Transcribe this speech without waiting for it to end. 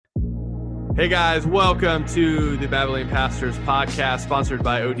Hey guys, welcome to the Babbling Pastors podcast, sponsored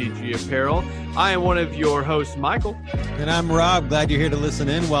by ODG Apparel. I am one of your hosts, Michael. And I'm Rob. Glad you're here to listen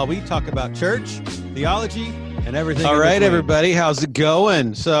in while we talk about church, theology, and everything. All right, everybody. How's it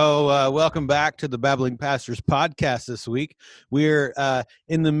going? So welcome back to the Babbling Pastors podcast this week. We're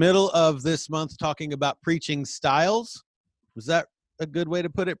in the middle of this month talking about preaching styles. Was that a good way to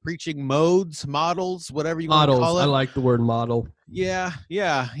put it? Preaching modes, models, whatever you want to call it. I like the word model. Yeah.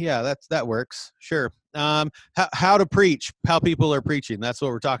 That works. Sure. How to preach, how people are preaching. That's what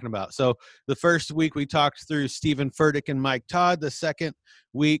we're talking about. So the first week we talked through Stephen Furtick and Mike Todd. The second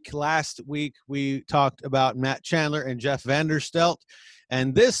week, last week, we talked about Matt Chandler and Jeff Vanderstelt.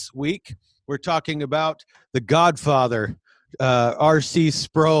 And this week we're talking about the Godfather, R.C.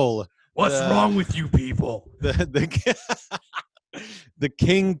 Sproul. What's wrong with you people? The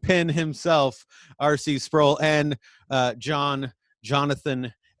kingpin himself, R.C. Sproul, and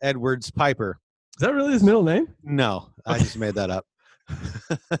Jonathan Edwards Piper. Is that really his middle name? No, I just made that up.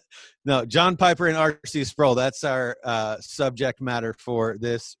 No, John Piper and R.C. Sproul. That's our subject matter for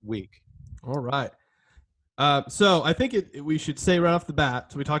this week. All right. So I think we should say right off the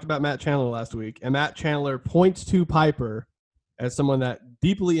bat, so we talked about Matt Chandler last week, and Matt Chandler points to Piper as someone that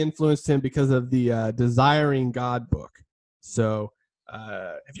deeply influenced him because of the Desiring God book. So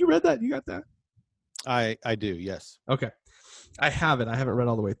have you read that? You got that? I do, yes. Okay. I haven't read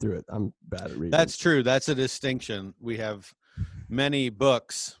all the way through it. I'm bad at reading. That's true. That's a distinction. We have many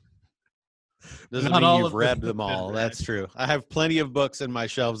books. Doesn't mean you've read them all. That's true. I have plenty of books in my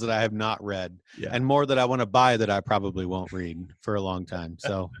shelves that I have not read, and more that I want to buy that I probably won't read for a long time.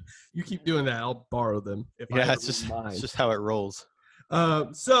 So you keep doing that. I'll borrow them. It's just how it rolls.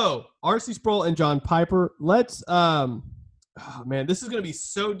 So R.C. Sproul and John Piper. Let's this is going to be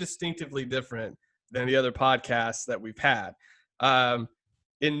so distinctively different than the other podcasts that we've had.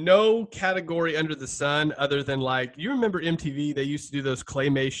 In no category under the sun other than, like, you remember MTV? They used to do those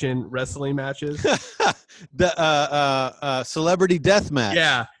claymation wrestling matches. The celebrity death match.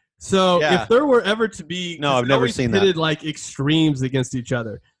 Yeah. So if there were ever to be, no, I've never seen pitted that. Like extremes against each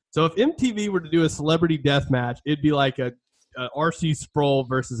other. So if MTV were to do a celebrity death match, it'd be like a R.C. Sproul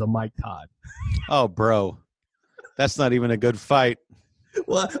versus a Mike Todd. Oh, bro, that's not even a good fight.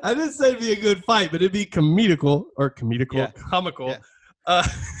 Well, I didn't say it'd be a good fight, but it'd be comical. Yeah.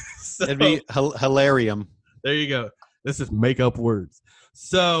 So, it'd be hilarium. There you go. Let's just make up words.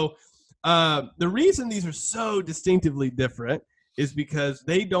 So the reason these are so distinctively different is because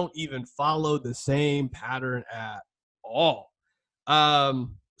they don't even follow the same pattern at all.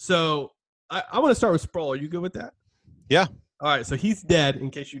 So I want to start with Sproul. Are you good with that? Yeah. All right. So he's dead,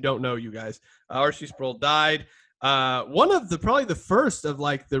 in case you don't know, you guys. R.C. Sproul died. One of probably the first of,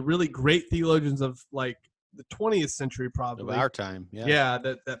 like, the really great theologians of, like, the 20th century, probably. Of our time. Yeah. Yeah,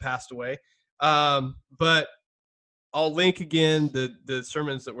 that passed away. But I'll link again the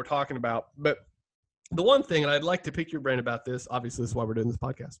sermons that we're talking about. But the one thing, and I'd like to pick your brain about this, obviously this is why we're doing this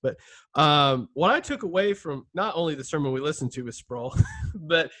podcast, but what I took away from not only the sermon we listened to with Sproul,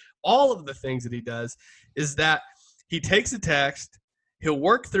 but all of the things that he does, is that he takes a text, he'll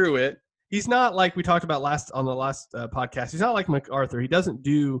work through it. He's not like we talked about on the last podcast. He's not like MacArthur. He doesn't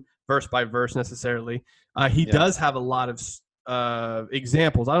do verse by verse necessarily. He does have a lot of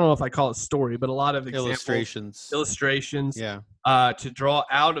examples. I don't know if I call it story, but a lot of illustrations. Yeah. To draw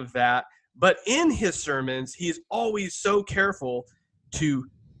out of that. But in his sermons, he's always so careful to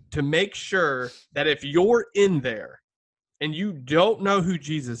make sure that if you're in there and you don't know who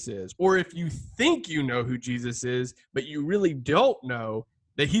Jesus is, or if you think you know who Jesus is, but you really don't know,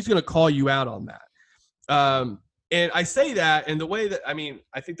 that he's going to call you out on that. And I say that in the way that, I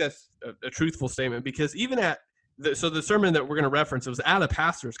think that's a truthful statement, because even the sermon that we're going to reference, it was at a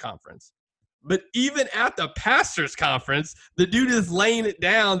pastor's conference. But even at the pastor's conference, the dude is laying it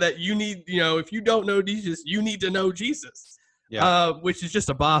down that you need, if you don't know Jesus, you need to know Jesus. Yeah. Which is just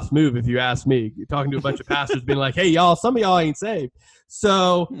a boss move, if you ask me. You're talking to a bunch of pastors being like, hey, y'all, some of y'all ain't saved.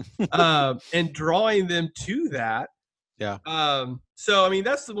 So, and drawing them to that. Yeah. So,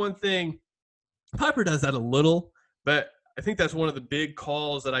 that's the one thing. Piper does that a little, but I think that's one of the big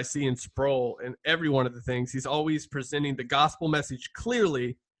calls that I see in Sproul, and every one of the things. He's always presenting the gospel message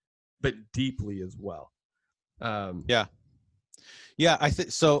clearly, but deeply as well. Yeah. I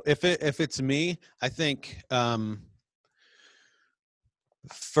think so. If it's me, I think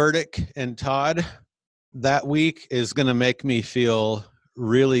Furtick and Todd that week is going to make me feel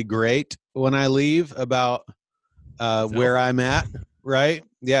really great when I leave about where I'm at. Right?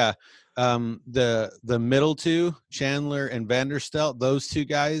 Yeah. The middle two, Chandler and Vanderstelt, those two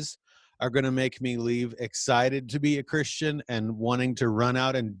guys, are going to make me leave excited to be a Christian and wanting to run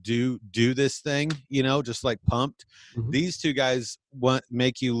out and do this thing, just like pumped. Mhm. These two guys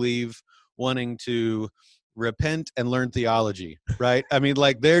make you leave wanting to repent and learn theology, right? I mean,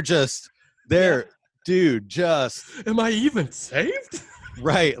 like they're dude, just am I even saved?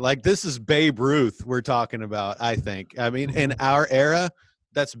 right. Like this is Babe Ruth we're talking about, I think. I mean, in our era,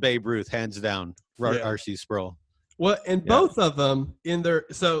 that's Babe Ruth, hands down. R.C. Sproul. Well, and both of them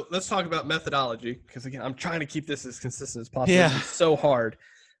so let's talk about methodology, because again, I'm trying to keep this as consistent as possible. Yeah. It's so hard.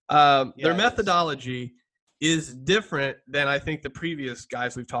 Their methodology is different than I think the previous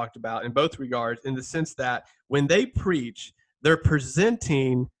guys we've talked about in both regards, in the sense that when they preach, they're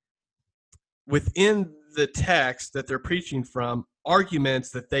presenting within the text that they're preaching from arguments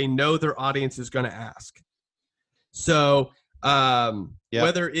that they know their audience is going to ask. So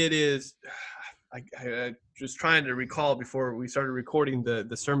whether it is, I just trying to recall before we started recording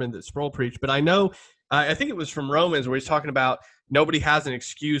the sermon that Sproul preached, but I know, I think it was from Romans, where he's talking about nobody has an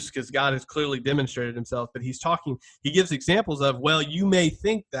excuse because God has clearly demonstrated himself. But he gives examples of, well, you may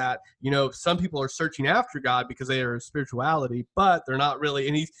think that, some people are searching after God because they are spirituality, but they're not really.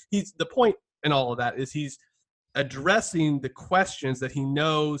 And he's the point in all of that is he's addressing the questions that he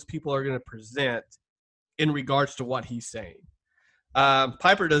knows people are going to present in regards to what he's saying.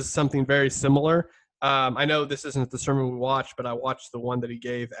 Piper does something very similar. I know this isn't the sermon we watched, but I watched the one that he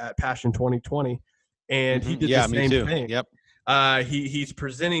gave at Passion 2020, and he did the same thing. Yep. He's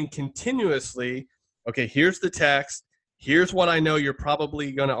presenting continuously, okay, here's the text, here's what I know you're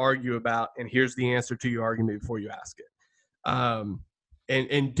probably going to argue about, and here's the answer to your argument before you ask it.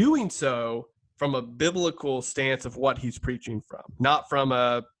 And doing so from a biblical stance of what he's preaching from, not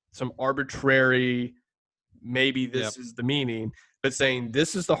from some arbitrary, maybe this is the meaning, but saying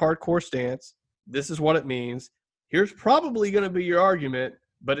this is the hardcore stance, this is what it means, here's probably going to be your argument,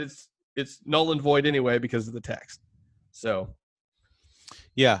 but it's null and void anyway because of the text. So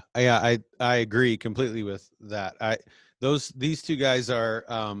I agree completely with that. These two guys are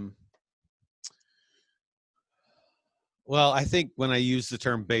well, I think when I use the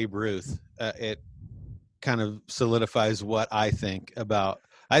term Babe Ruth, it kind of solidifies what I think about.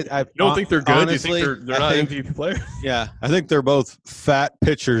 I don't think they're good. Honestly, you think they're not MVP players? Yeah, I think they're both fat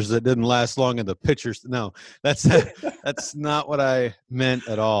pitchers that didn't last long in the pitchers. No, that's not what I meant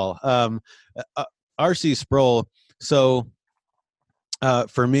at all. R.C. Sproul. So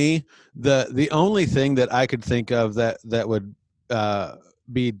for me, the only thing that I could think of that would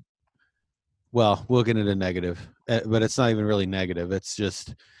be, well, we'll get into negative, but it's not even really negative. It's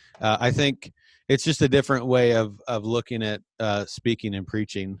just I think it's just a different way of looking at speaking and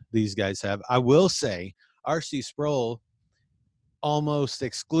preaching these guys have. I will say R.C. Sproul almost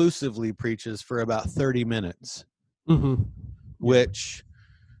exclusively preaches for about 30 minutes, which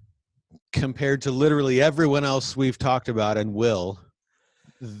compared to literally everyone else we've talked about and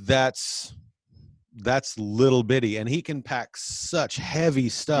that's little bitty. And he can pack such heavy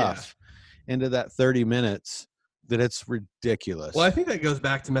stuff into that 30 minutes that it's ridiculous. Well, I think that goes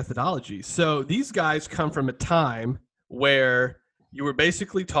back to methodology. So these guys come from a time where you were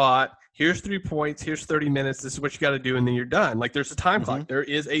basically taught, here's 3 points, here's 30 minutes, this is what you got to do, and then you're done. Like there's a time clock. There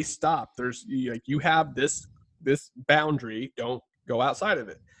is a stop. There's you have this boundary. Don't go outside of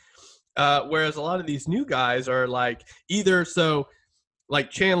it. Whereas a lot of these new guys are like like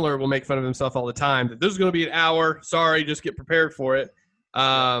Chandler will make fun of himself all the time that this is going to be an hour. Sorry, just get prepared for it.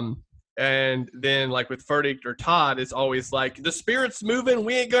 And then like with Verdict or Todd, it's always like the Spirit's moving.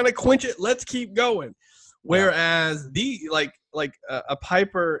 We ain't going to quench it. Let's keep going. Whereas a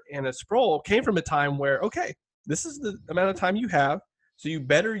Piper and a Sproul came from a time where, okay, this is the amount of time you have, so you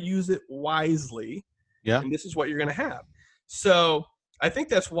better use it wisely. Yeah. And this is what you're going to have. So I think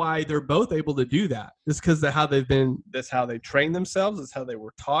that's why they're both able to do that. Just because of how that's how they train themselves. That's how they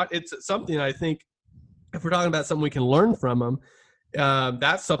were taught. It's something I think if we're talking about something we can learn from them,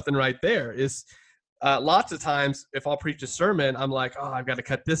 that's something right there. Is lots of times if I'll preach a sermon, I'm like, oh, I've got to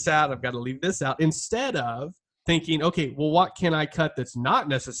cut this out. I've got to leave this out. Instead of thinking, okay, well, what can I cut that's not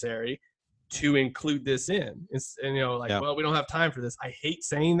necessary to include this in? And well, we don't have time for this. I hate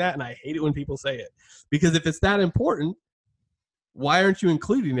saying that, and I hate it when people say it. Because if it's that important, why aren't you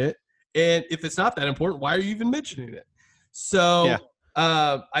including it? And if it's not that important, why are you even mentioning it? So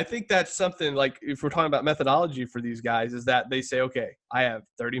I think that's something like if we're talking about methodology for these guys is that they say, okay, I have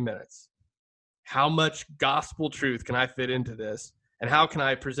 30 minutes. How much gospel truth can I fit into this? And how can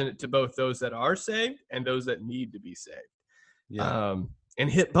I present it to both those that are saved and those that need to be saved? Yeah. And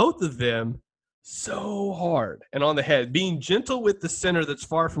hit both of them so hard and on the head, being gentle with the sinner that's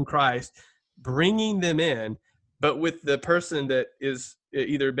far from Christ, bringing them in, but with the person that is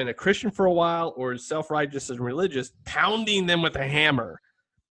either been a Christian for a while or self-righteous and religious, pounding them with a hammer,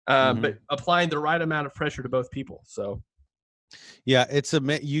 but applying the right amount of pressure to both people. So, yeah,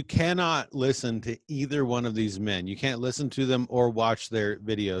 you cannot listen to either one of these men. You can't listen to them or watch their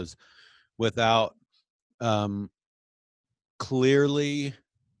videos without clearly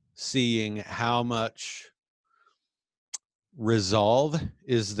seeing how much resolve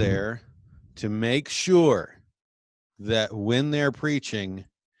is there to make sure that when they're preaching,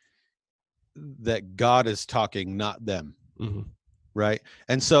 that God is talking, not them. Right.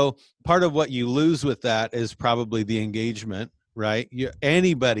 And so part of what you lose with that is probably the engagement, right?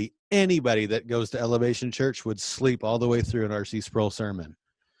 Anybody that goes to Elevation Church would sleep all the way through an R.C. Sproul sermon,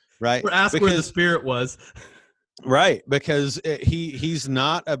 right? Or ask where the Spirit was. Right, because he's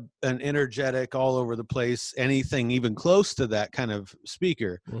not an energetic, all over the place, anything even close to that kind of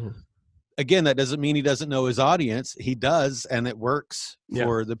speaker. Again, that doesn't mean he doesn't know his audience. He does, and it works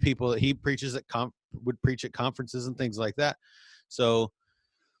for the people that he preaches at would preach at conferences and things like that. So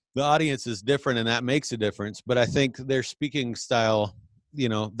the audience is different, and that makes a difference. But I think their speaking style,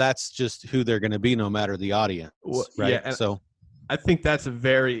 that's just who they're going to be, no matter the audience, right? Yeah, so I think that's a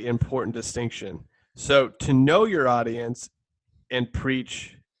very important distinction. So to know your audience and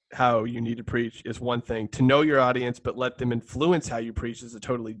preach how you need to preach is one thing. To know your audience but let them influence how you preach is a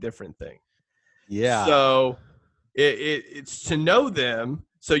totally different thing. Yeah. So it's to know them,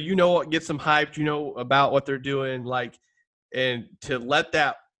 so you know what gets them hyped, about what they're doing, and to let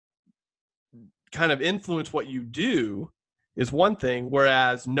that kind of influence what you do is one thing,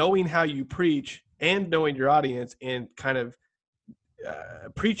 whereas knowing how you preach and knowing your audience and kind of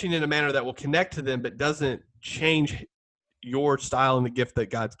preaching in a manner that will connect to them but doesn't change your style and the gift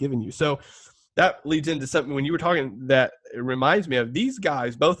that God's given you. So that leads into something when you were talking that it reminds me of these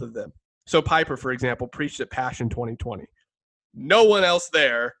guys, both of them. So Piper, for example, preached at Passion 2020. No one else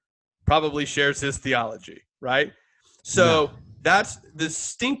there probably shares his theology, right? So that's the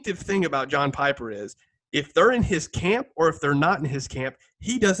distinctive thing about John Piper is if they're in his camp or if they're not in his camp,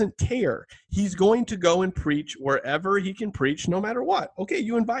 he doesn't care. He's going to go and preach wherever he can preach, no matter what. Okay,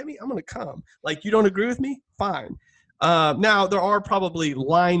 you invite me, I'm going to come. Like, you don't agree with me? Fine. Now, there are probably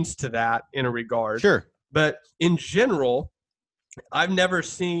lines to that in a regard. Sure. But in general, I've never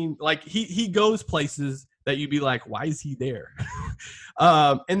seen, he goes places that you'd be like, why is he there?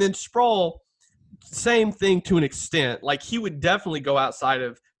 And then Sproul, same thing to an extent. Like, he would definitely go outside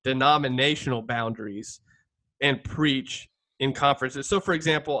of denominational boundaries and preach in conferences. So, for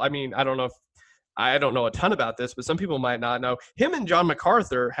example, I don't know a ton about this, but some people might not know. Him and John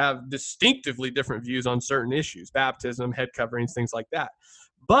MacArthur have distinctively different views on certain issues, baptism, head coverings, things like that.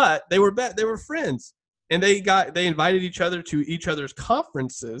 But they were friends, and they invited each other to each other's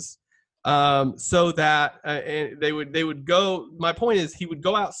conferences, so that and they would go. My point is, he would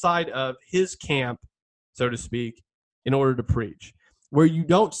go outside of his camp, so to speak, in order to preach. Where you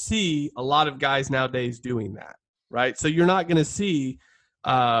don't see a lot of guys nowadays doing that, right? So you're not going to see,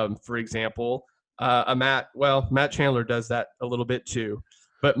 for example, Matt Chandler does that a little bit too,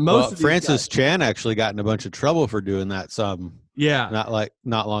 but most of Francis Chan actually got in a bunch of trouble for doing that.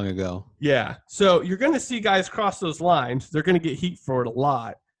 Not long ago. Yeah. So you're going to see guys cross those lines. They're going to get heat for it a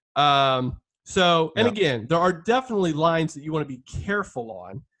lot. Again, there are definitely lines that you want to be careful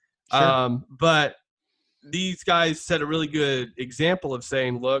on. Sure. But these guys set a really good example of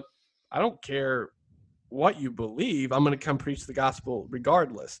saying, look, I don't care what you believe. I'm going to come preach the gospel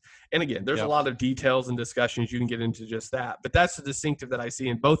regardless. And again, there's a lot of details and discussions you can get into just that. But that's the distinctive that I see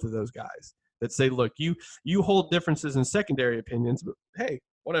in both of those guys that say, look, you hold differences in secondary opinions, but hey,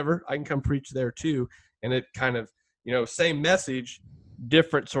 whatever, I can come preach there too. And it kind of, same message,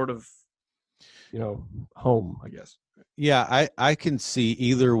 different sort of, home, I guess. Yeah, I can see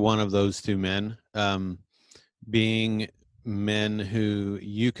either one of those two men being men who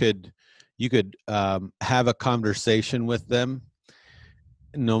you could have a conversation with them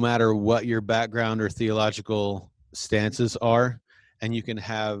no matter what your background or theological stances are, and you can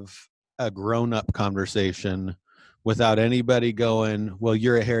have a grown-up conversation without anybody going, well,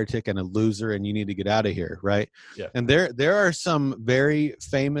 you're a heretic and a loser and you need to get out of here, right? Yeah. And there are some very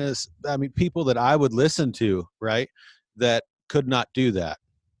famous, people that I would listen to, right, that could not do that.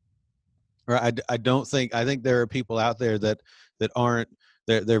 Or I think there are people out there that aren't.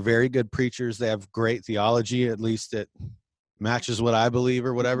 They're very good preachers. They have great theology. At least it matches what I believe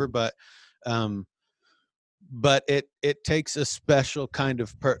or whatever. But it takes a special kind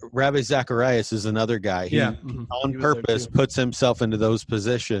of Rabbi Zacharias is another guy. He on purpose puts himself into those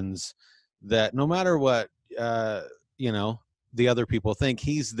positions that no matter what the other people think,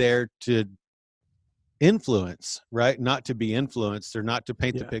 he's there to influence, right? Not to be influenced, or not to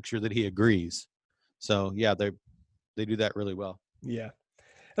paint the Yeah. picture that he agrees. So yeah, they do that really well. Yeah.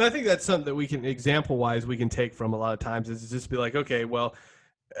 And I think that's something that we can, example wise, we can take from a lot of times, is just be like, okay, well,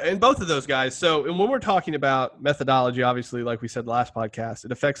 and both of those guys. So, and when we're talking about methodology, obviously, like we said last podcast,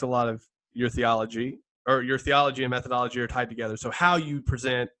 it affects a lot of your theology, or your theology and methodology are tied together. So how you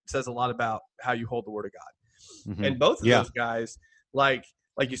present says a lot about how you hold the word of God. Mm-hmm. And both of Yeah. those guys, like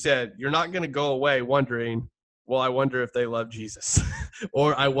you said, you're not going to go away wondering, well, I wonder if they love Jesus,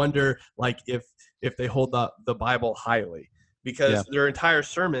 or I wonder like if they hold the Bible highly, because their entire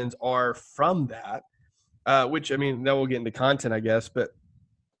sermons are from that. Which, I mean, then we'll get into content, I guess, but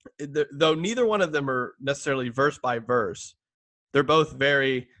though neither one of them are necessarily verse by verse, they're both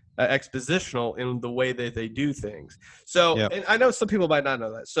very expositional in the way that they do things. So, and I know some people might not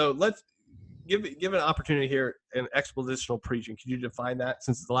know that. So let's give an opportunity here in expositional preaching. Could you define that?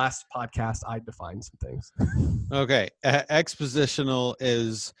 Since the last podcast, I defined some things. Okay. Expositional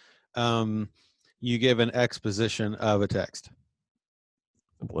is you give an exposition of a text.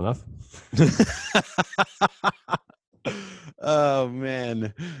 Simple enough. Oh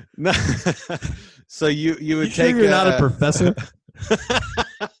man. So you would sure take you're not a professor?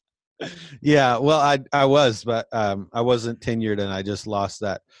 Yeah, well, I was, but I wasn't tenured, and I just lost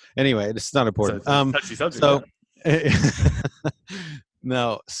that. Anyway, it's not important. Touchy subject. So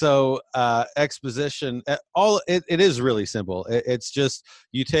no, so exposition. It is really simple. It's just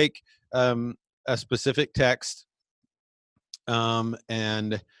you take a specific text,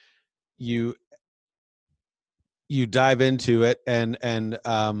 and you dive into it and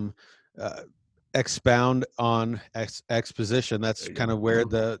expound on exposition. That's kind of where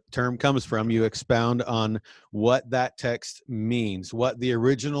the term comes from. You expound on what that text means, what the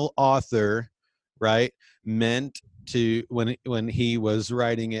original author, right, meant to when he was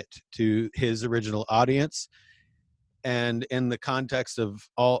writing it to his original audience, and in the context of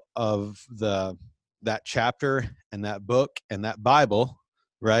all of that chapter and that book and that Bible,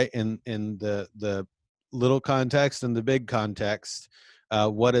 right, in the little context and the big context.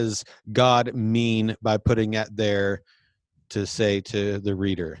 What does God mean by putting it there to say to the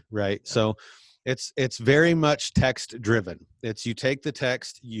reader, right? So it's very much text driven. It's you take the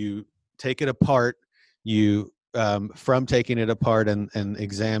text, you take it apart, you from taking it apart and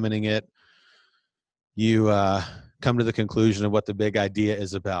examining it, you come to the conclusion of what the big idea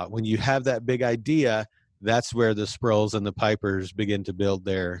is about. When you have that big idea, that's where the Sprouls and the Pipers begin to build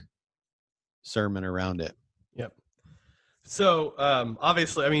their sermon around it. Yep. So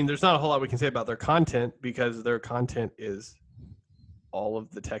obviously, I mean, there's not a whole lot we can say about their content, because their content is all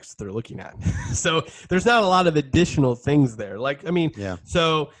of the text they're looking at. So there's not a lot of additional things there. Like, I mean,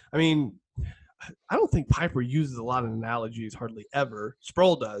 So, I mean, I don't think Piper uses a lot of analogies, hardly ever.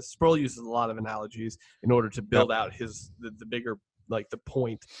 Sproul does. Sproul uses a lot of analogies in order to build out the bigger, like the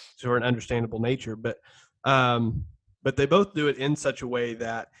point to an understandable nature. But they both do it in such a way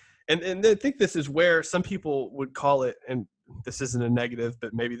that, and I think this is where some people would call it, and this isn't a negative,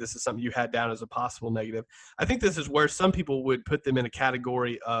 but maybe this is something you had down as a possible negative. I think this is where some people would put them in a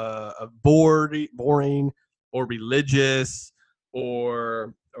category of boring or religious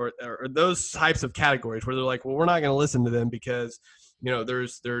or those types of categories where they're like, well, we're not going to listen to them because, you know,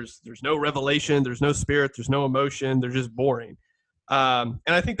 there's no revelation, there's no spirit, there's no emotion, they're just boring. And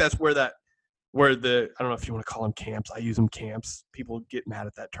I think that's where I don't know if you want to call them camps. I use them camps. People get mad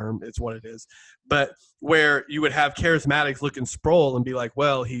at that term. It's what it is. But where you would have charismatics look in Sproul and be like,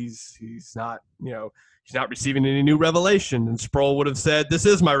 well, he's not, you know, he's not receiving any new revelation. And Sproul would have said, this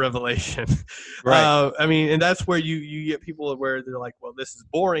is my revelation. Right. I mean, and that's where you get people where they're like, well, this is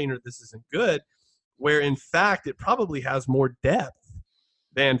boring or this isn't good, where in fact it probably has more depth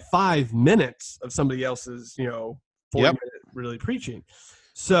than 5 minutes of somebody else's, you know, 40-minute really preaching.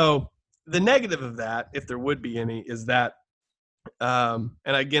 So the negative of that, if there would be any, is that, and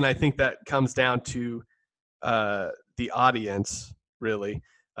again, I think that comes down to the audience, really,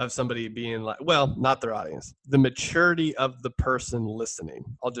 of somebody being like, well, not their audience, the maturity of the person listening.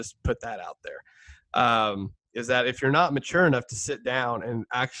 I'll just put that out there. Is that if you're not mature enough to sit down and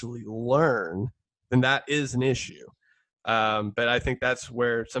actually learn, then that is an issue. But I think that's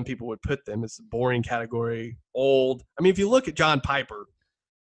where some people would put them. It's a boring category, old. I mean, if you look at John Piper,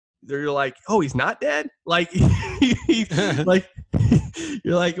 they're like, oh, he's not dead? Like, like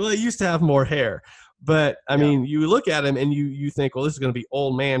you're like, well, he used to have more hair. But, I mean, you look at him and you think, well, this is going to be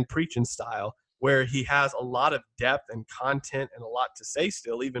old man preaching style, where he has a lot of depth and content and a lot to say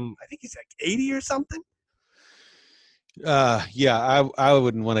still. Even, I think he's like 80 or something. I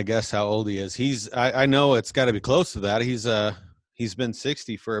wouldn't want to guess how old he is. I know it's got to be close to that. He's been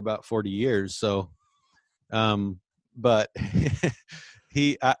 60 for about 40 years. So But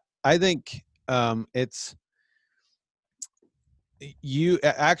I think it's you.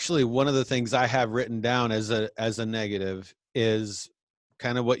 Actually, one of the things I have written down as a negative is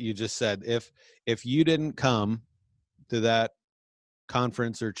kind of what you just said. If you didn't come to that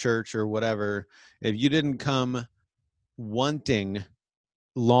conference or church or whatever, if you didn't come longing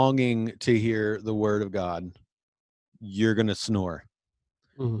to hear the word of God, you're going to snore.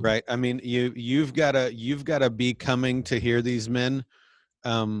 Mm-hmm. Right. I mean, you've got to be coming to hear these men.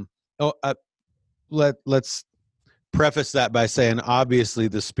 Let's preface that by saying, obviously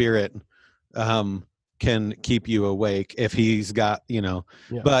the Spirit can keep you awake if he's got,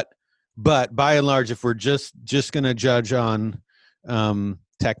 but by and large, if we're just going to judge on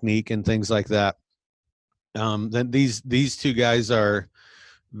technique and things like that, then these two guys are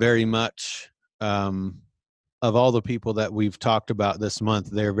very much, of all the people that we've talked about this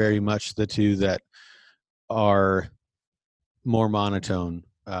month, they're very much the two that are more monotone,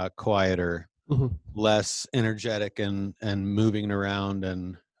 quieter, mm-hmm. less energetic and moving around.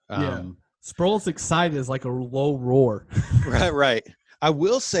 And Sproul's excited is like a low roar. Right. I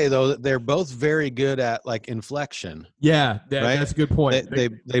will say though that they're both very good at like inflection. Yeah, right? That's a good point.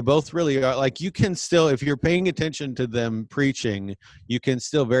 They both really are. Like, you can still, if you're paying attention to them preaching, you can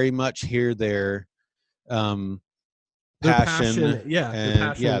still very much hear their passion.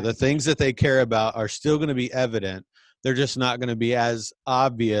 The things that they care about are still going to be evident. They're just not going to be as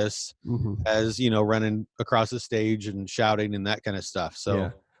obvious mm-hmm. as, running across the stage and shouting and that kind of stuff. So. Yeah.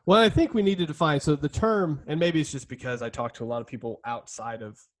 Well, I think we need to define, so the term, and maybe it's just because I talk to a lot of people outside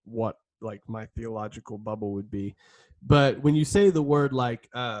of what like my theological bubble would be, but when you say the word like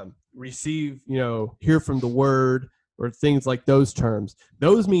receive, hear from the word, or things like those terms,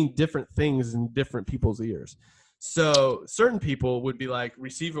 those mean different things in different people's ears. So certain people would be like,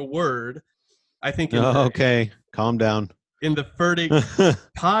 receive a word. I think. Okay, calm down. In the Furtick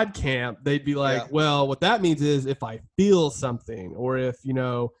pod camp, they'd be like, well, what that means is if I feel something, or if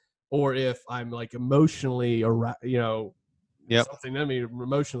I'm like emotionally, something in me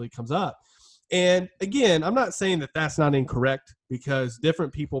emotionally comes up. And again, I'm not saying that that's not incorrect, because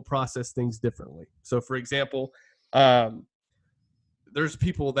different people process things differently. So for example, there's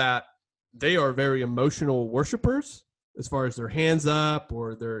people that they are very emotional worshipers as far as their hands up,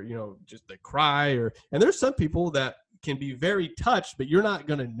 or they're, just they cry, and there's some people that can be very touched, but you're not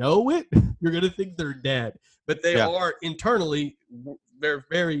going to know it. You're going to think they're dead, but they are internally, they're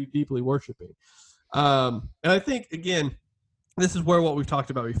very deeply worshiping. And I think, again, this is where what we've talked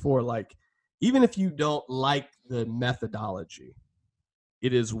about before, like, even if you don't like the methodology,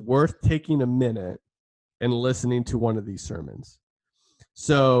 it is worth taking a minute and listening to one of these sermons.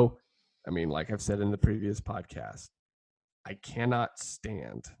 So, I mean, like I've said in the previous podcast, I cannot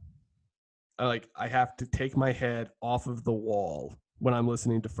stand, I have to take my head off of the wall when I'm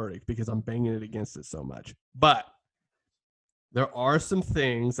listening to Furtick, because I'm banging it against it so much. But there are some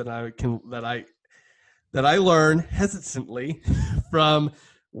things that I learn hesitantly from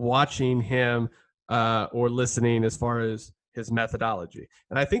watching him or listening, as far as his methodology.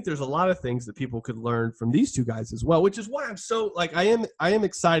 And I think there's a lot of things that people could learn from these two guys as well, which is why I'm so I am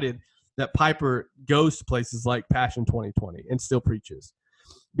excited that Piper goes to places like Passion 2020 and still preaches,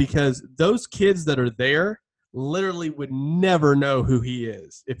 because those kids that are there literally would never know who he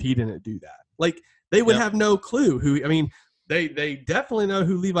is if he didn't do that. Like, they would have no clue who, they definitely know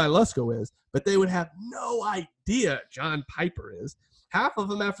who Levi Lusko is, but they would have no idea John Piper is. Half of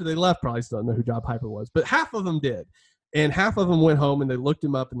them, after they left, probably still don't know who John Piper was, but half of them did. And half of them went home and they looked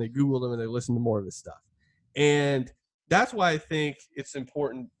him up and they Googled him and they listened to more of his stuff. And that's why I think it's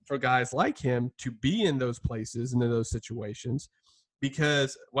important for guys like him to be in those places and in those situations,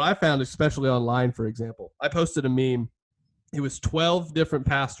 because what I found, especially online, for example, I posted a meme. It was 12 different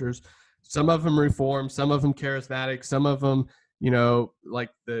pastors, some of them Reformed, some of them Charismatic, some of them, like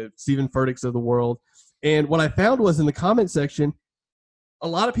the Stephen Furticks of the world. And what I found was, in the comment section, a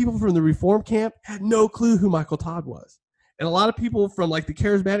lot of people from the Reformed camp had no clue who Michael Todd was. And a lot of people from like the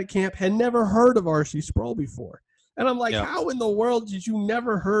Charismatic camp had never heard of R.C. Sproul before. And I'm like, how in the world did you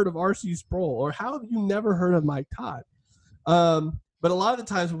never heard of R.C. Sproul? Or how have you never heard of Mike Todd? But a lot of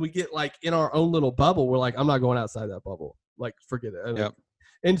the times when we get like in our own little bubble, we're like, I'm not going outside that bubble. Like, forget it. Yep.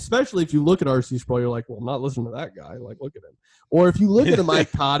 And especially if you look at R.C. Sproul, you're like, well, I'm not listening to that guy. Like, look at him. Or if you look at a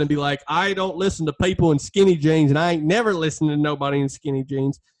Mike Todd and be like, I don't listen to people in skinny jeans, and I ain't never listened to nobody in skinny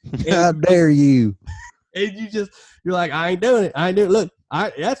jeans. How dare you? And you're like, I ain't doing it. I ain't doing it. Look,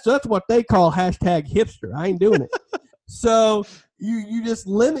 that's what they call #hipster. I ain't doing it. So you just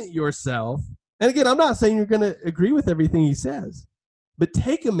limit yourself. And again, I'm not saying you're going to agree with everything he says, but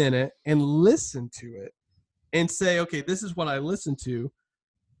take a minute and listen to it and say, okay, this is what I listen to.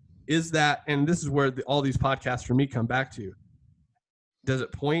 Is that, and this is where all these podcasts for me come back to, does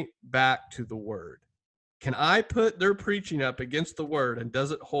it point back to the word? Can I put their preaching up against the word, and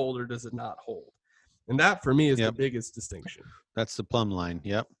does it hold or does it not hold? And that for me is the biggest distinction. That's the plumb line.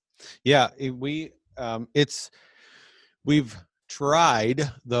 Yep. Yeah. We've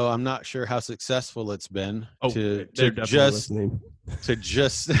tried, though I'm not sure how successful it's been, we've tried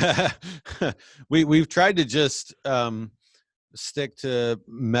to just stick to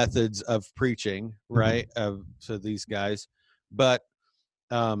methods of preaching, right? So these guys, but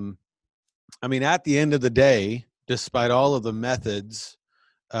I mean, at the end of the day, despite all of the methods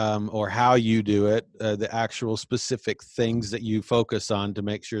or how you do it, the actual specific things that you focus on to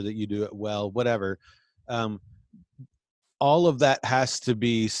make sure that you do it well, whatever, all of that has to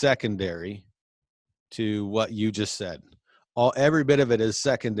be secondary to what you just said. Every bit of it is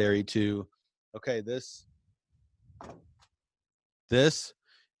secondary to, okay, this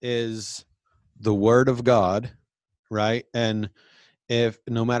is the word of God, right? And if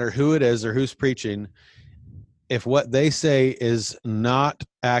no matter who it is or who's preaching, if what they say is not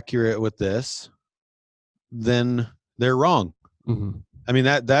accurate with this, then they're wrong. Mm-hmm. I mean,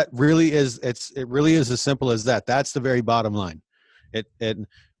 that really is, it really is as simple as that. That's the very bottom line. I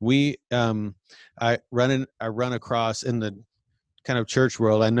run across in the kind of church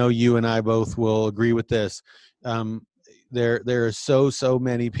world. I know you and I both will agree with this. There are so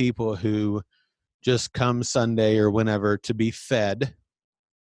many people who just come Sunday or whenever to be fed,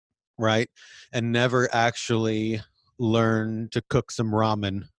 right? And never actually learn to cook some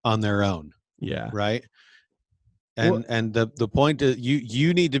ramen on their own. Yeah. Right. And the point is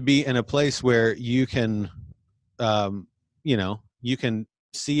you need to be in a place where you can, you can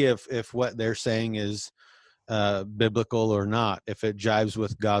see if what they're saying is biblical or not, if it jives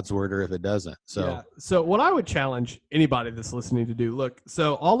with God's word or if it doesn't. So what I would challenge anybody that's listening to do, look,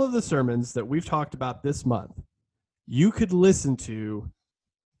 so all of the sermons that we've talked about this month, you could listen to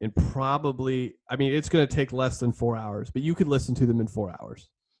in probably, I mean, it's going to take less than 4 hours, but you could listen to them in 4 hours.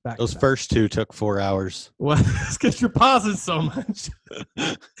 Those first two took 4 hours. Well, it's because you're pausing so much.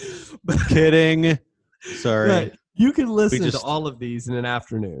 Kidding. Sorry. Right. You can listen to all of these in an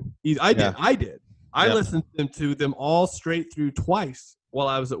afternoon. I did. I listened to them all straight through twice while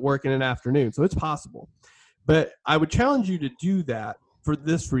I was at work in an afternoon. So it's possible. But I would challenge you to do that for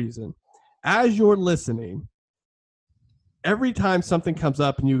this reason. As you're listening, every time something comes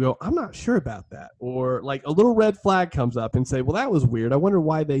up and you go, I'm not sure about that, or like a little red flag comes up and say, well, that was weird. I wonder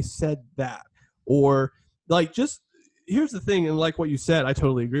why they said that. Or like, just here's the thing. And like what you said, I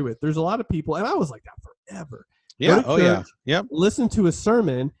totally agree with. There's a lot of people, and I was like that forever. Yeah. Oh, yeah. Yep. Listen to a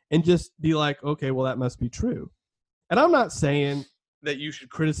sermon and just be like, okay, well, that must be true. And I'm not saying that you should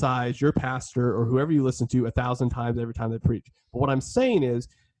criticize your pastor or whoever you listen to 1,000 times every time they preach. But what I'm saying is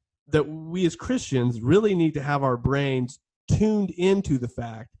that we as Christians really need to have our brains tuned into the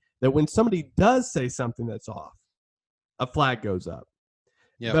fact that when somebody does say something that's off, a flag goes up.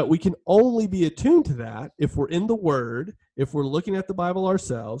 Yep. But we can only be attuned to that if we're in the Word, if we're looking at the Bible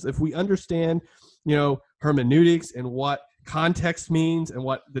ourselves, if we understand, hermeneutics and what context means and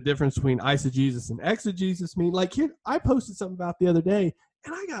what the difference between eisegesis and exegesis mean. Like here, I posted something about the other day,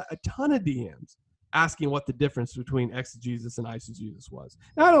 and I got a ton of DMs asking what the difference between exegesis and eisegesis was.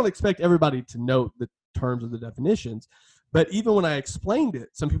 Now, I don't expect everybody to know the terms of the definitions, but even when I explained it,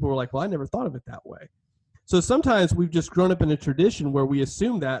 some people were like, well, I never thought of it that way. So sometimes we've just grown up in a tradition where we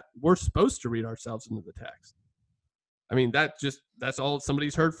assume that we're supposed to read ourselves into the text. I mean, that's all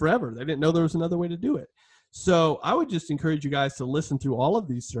somebody's heard forever. They didn't know there was another way to do it. So I would just encourage you guys to listen through all of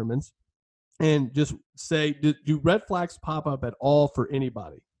these sermons and just say, do red flags pop up at all for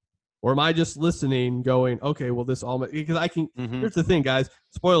anybody? Or am I just listening going, okay, well, this all, because I can, Here's the thing, guys,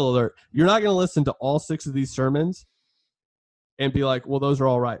 spoiler alert, you're not going to listen to all 6 of these sermons and be like, well, those are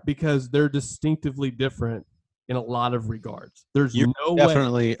all right, because they're distinctively different in a lot of regards. You're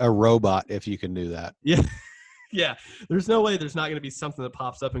definitely a robot if you can do that. Yeah. Yeah. There's no way there's not going to be something that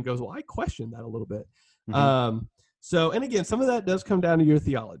pops up and goes, well, I question that a little bit. So, and again, some of that does come down to your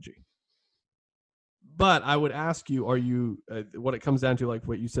theology. But I would ask you, are you, what it comes down to, like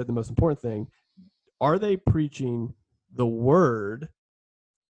what you said, the most important thing, are they preaching the word?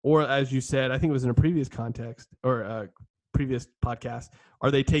 Or as you said, I think it was in a previous context or a previous podcast,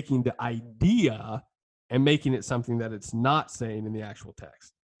 are they taking the idea and making it something that it's not saying in the actual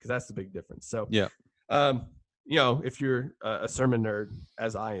text? Because that's the big difference. So, yeah. If you're a sermon nerd,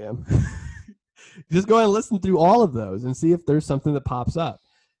 as I am, just go ahead and listen through all of those and see if there's something that pops up,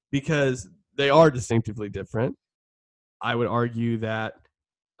 because they are distinctively different. I would argue that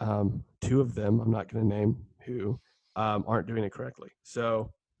 2 of them, I'm not going to name who aren't doing it correctly.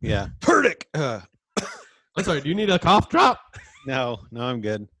 So Yeah. Furtick. I'm sorry, do you need a cough drop? No, I'm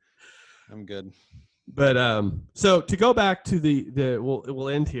good. I'm good. But so to go back to we'll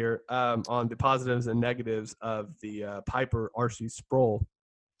end here on the positives and negatives of the Piper R.C. Sproul.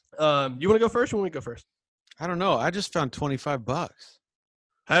 You want to go first or want me to go first? I don't know. I just found $25.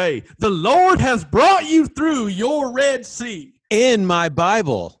 Hey, the Lord has brought you through your Red Sea. In my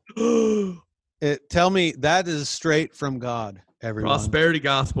Bible. Tell me that is straight from God, everyone. Prosperity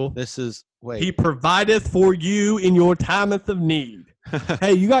gospel. This is, wait. He provideth for you in your timeth of need.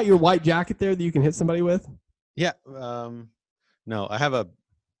 Hey, you got your white jacket there that you can hit somebody with? Yeah. No, I have a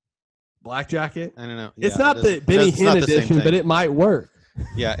black jacket. I don't know. It's not the Benny Hinn edition, but it might work.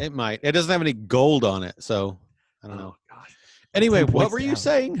 Yeah, it might. It doesn't have any gold on it, so I don't know. Gosh. Anyway, what were you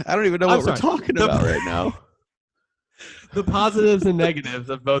saying? I don't even know what we're talking about right now. The positives and negatives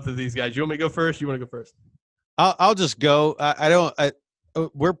of both of these guys. You want me to go first? You want to go first? I'll just go.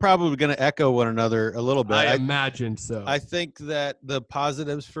 We're probably going to echo one another a little bit. I imagine so. I think that the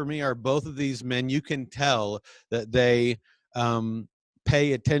positives for me are both of these men. You can tell that they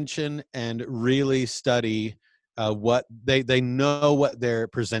pay attention and really study what they know what they're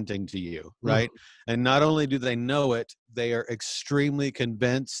presenting to you, right? Mm-hmm. And not only do they know it, they are extremely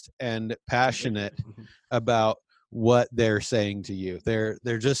convinced and passionate about what they're saying to you.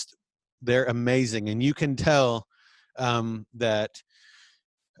 They're amazing, and you can tell that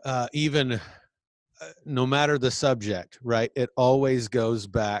even no matter the subject, right? It always goes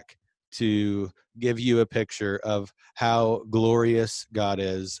back to give you a picture of how glorious God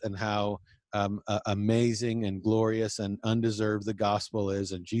is and how amazing and glorious and undeserved the gospel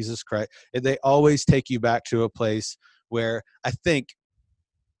is, and Jesus Christ. They always take you back to a place where I think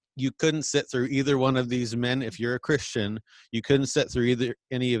you couldn't sit through either one of these men. If you're a Christian, you couldn't sit through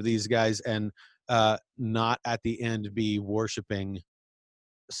any of these guys and not at the end be worshiping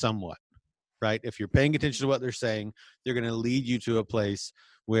somewhat, right? If you're paying attention to what they're saying, they're going to lead you to a place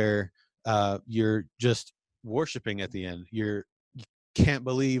where you're just worshiping at the end. You can't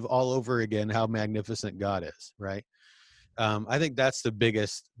believe all over again how magnificent God is, right? I think that's the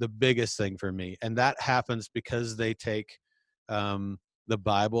biggest thing for me, and that happens because they take the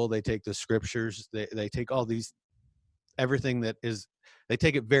Bible, they take the scriptures, they take all these, everything that is, they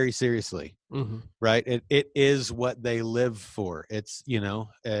take it very seriously, mm-hmm. right? It is what they live for. It's,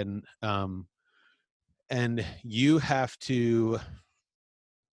 and you have to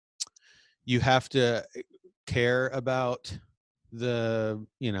care about the,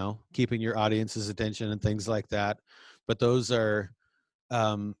 keeping your audience's attention and things like that. But those are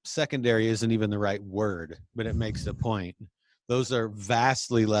secondary isn't even the right word, but it makes the point. Those are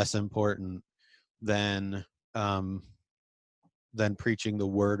vastly less important than preaching the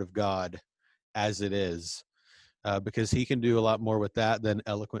word of God as it is, because he can do a lot more with that than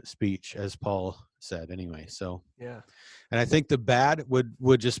eloquent speech, as Paul said anyway. So, yeah. And I think the bad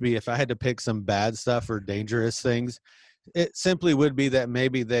would just be, if I had to pick some bad stuff or dangerous things, it simply would be that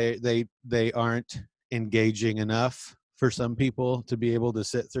maybe they aren't engaging enough for some people to be able to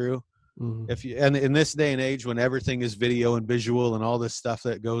sit through. Mm-hmm. And in this day and age, when everything is video and visual and all this stuff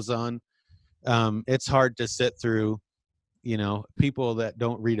that goes on, it's hard to sit through, people that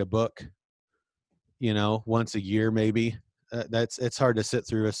don't read a book, once a year, maybe. It's hard to sit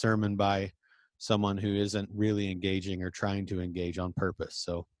through a sermon by someone who isn't really engaging or trying to engage on purpose.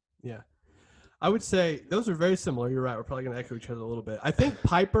 So, yeah. I would say those are very similar. You're right. We're probably going to echo each other a little bit. I think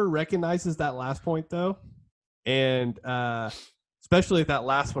Piper recognizes that last point, though. And especially at that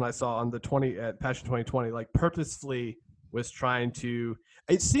last one I saw on the Passion 2020, like purposefully was trying to,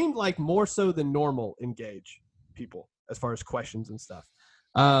 it seemed like more so than normal, engage people as far as questions and stuff.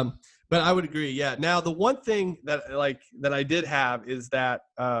 But I would agree. Yeah. Now, the one thing that I did have is that,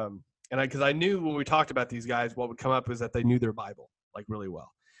 because I knew when we talked about these guys, what would come up was that they knew their Bible like really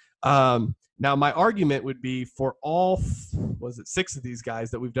well. Now, my argument would be for all, 6 of these guys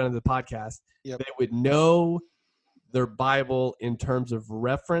that we've done in the podcast, yep. They would know their Bible in terms of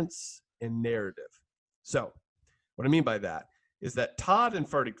reference and narrative. So what I mean by that is that Todd and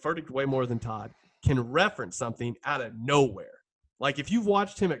Furtick way more than Todd, can reference something out of nowhere. Like if you've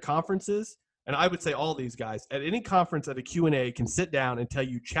watched him at conferences, and I would say all these guys, at any conference at a Q&A can sit down and tell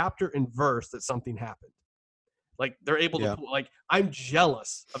you chapter and verse that something happened. Like they're able to, I'm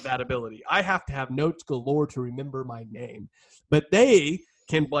jealous of that ability. I have to have notes galore to remember my name, but they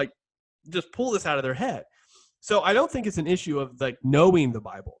can just pull this out of their head. So I don't think it's an issue of knowing the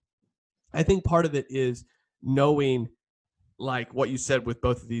Bible. I think part of it is knowing, like what you said with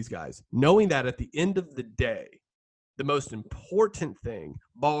both of these guys, knowing that at the end of the day, the most important thing,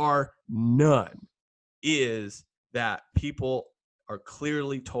 bar none, is that people are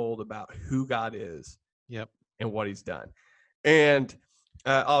clearly told about who God is. Yep. And what he's done. And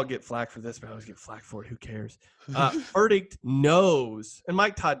I'll get flack for this, but I always get flack for it. Who cares? Furtick knows, and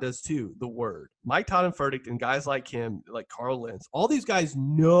Mike Todd does too, the word. Mike Todd and Furtick and guys like him, like Carl Lentz, all these guys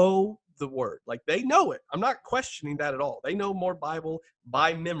know the word. Like, they know it. I'm not questioning that at all. They know more Bible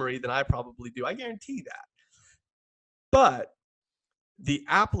by memory than I probably do. I guarantee that. But the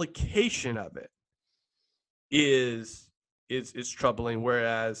application of it is troubling,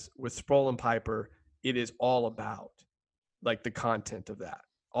 whereas with Sproul and Piper, it is all about like the content of that,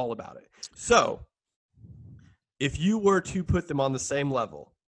 all about it. So if you were to put them on the same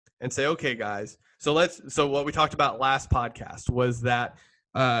level and say, okay, guys, so what we talked about last podcast was that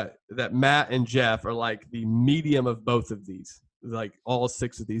Matt and Jeff are like the medium of both of these, like all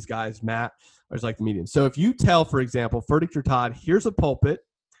 6 of these guys. Matt is like the medium. So if you tell, for example, Furtick or Todd, here's a pulpit,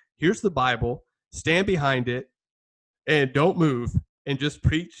 here's the Bible, stand behind it and don't move and just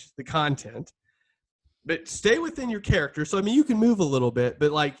preach the content, but stay within your character. So, I mean, you can move a little bit,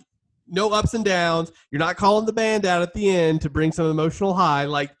 but like no ups and downs. You're not calling the band out at the end to bring some emotional high.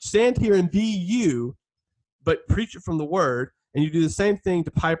 Like, stand here and be you, but preach it from the word. And you do the same thing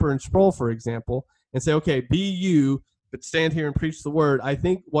to Piper and Sproul, for example, and say, okay, be you, but stand here and preach the word. I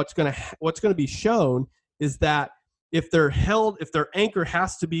think what's going to be shown is that if their anchor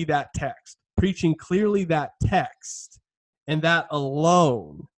has to be that text, preaching clearly that text, and that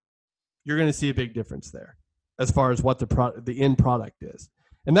alone, you're going to see a big difference there as far as what the end product is.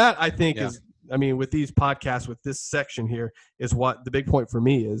 And that, I think, is, I mean, with these podcasts, with this section here, is what the big point for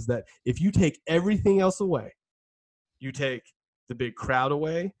me is, that if you take everything else away, you take the big crowd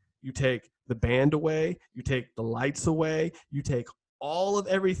away, you take the band away, you take the lights away, you take all of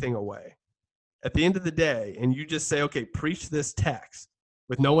everything away at the end of the day, and you just say, okay, preach this text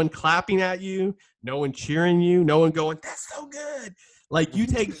with no one clapping at you, no one cheering you, no one going, that's so good. Like, you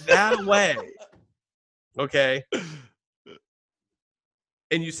take that away, okay?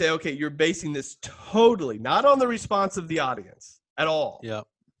 And you say, okay, you're basing this totally not on the response of the audience at all,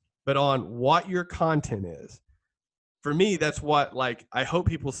 but on what your content is. For me, that's what, like, I hope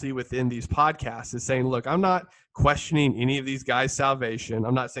people see within these podcasts, is saying, look, I'm not questioning any of these guys' salvation.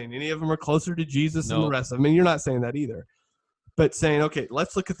 I'm not saying any of them are closer to Jesus than the rest of them. I mean, you're not saying that either. But saying, okay,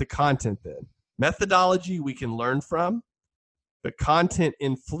 let's look at the content then. Methodology we can learn from, but content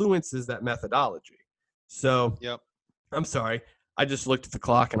influences that methodology. So, I'm sorry. I just looked at the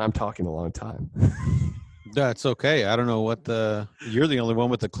clock and I'm talking a long time. That's okay. I don't know you're the only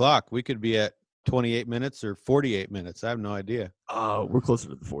one with the clock. We could be at 28 minutes or 48 minutes. I have no idea. We're closer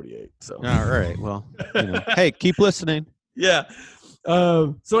to the 48. So, all right. Well, hey, keep listening. Yeah.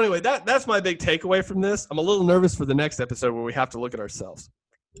 So anyway, that's my big takeaway from this. I'm a little nervous for the next episode where we have to look at ourselves.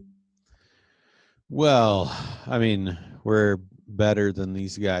 Well, I mean, we're better than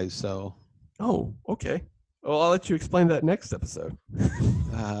these guys, so. Oh, okay. Well, I'll let you explain that next episode.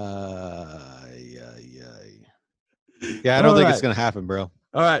 Yeah, I don't think it's going to happen, bro.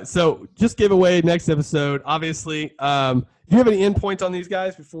 All right. So just give away next episode, obviously. Do you have any endpoints on these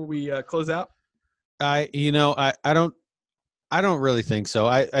guys before we close out? I don't really think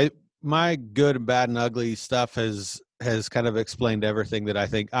so. My good and bad and ugly stuff has kind of explained everything that I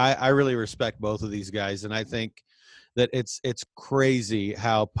think. I really respect both of these guys, and I think that it's crazy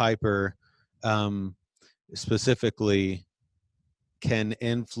how Piper specifically can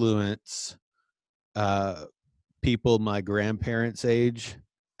influence people my grandparents' age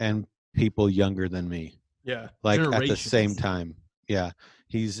and people younger than me. Yeah. Like at the same time. Yeah.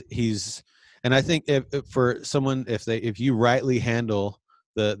 He's and I think if you rightly handle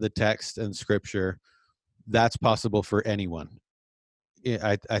the text and scripture, that's possible for anyone.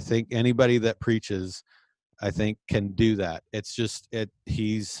 I think anybody that preaches, I think, can do that. It's just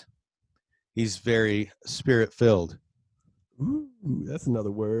he's very spirit filled. Ooh, that's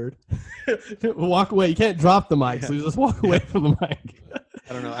another word. Walk away. You can't drop the mic, so you just walk away from the mic.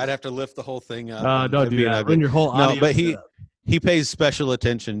 I don't know. I'd have to lift the whole thing up. Don't do that. Run your whole audio. No, but he pays special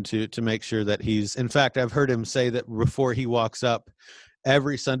attention to make sure that he's. In fact, I've heard him say that before he walks up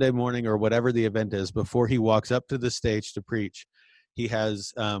every Sunday morning or whatever the event is, before he walks up to the stage to preach, he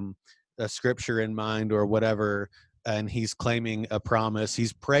has a scripture in mind or whatever, and he's claiming a promise.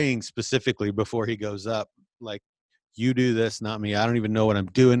 He's praying specifically before he goes up, like, you do this, not me. I don't even know what I'm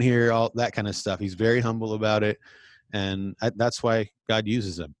doing here, all that kind of stuff. He's very humble about it, and that's why God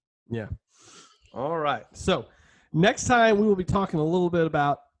uses him. Yeah. All right. So next time we will be talking a little bit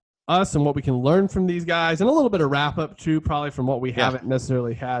about us and what we can learn from these guys, and a little bit of wrap up too, probably from what we haven't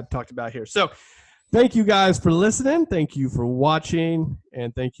necessarily talked about here. So Thank you guys for listening. Thank you for watching.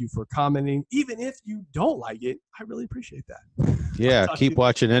 And thank you for commenting. Even if you don't like it, I really appreciate that. Yeah, keep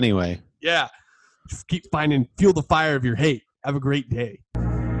watching anyway. Yeah. Just keep fuel the fire of your hate. Have a great day.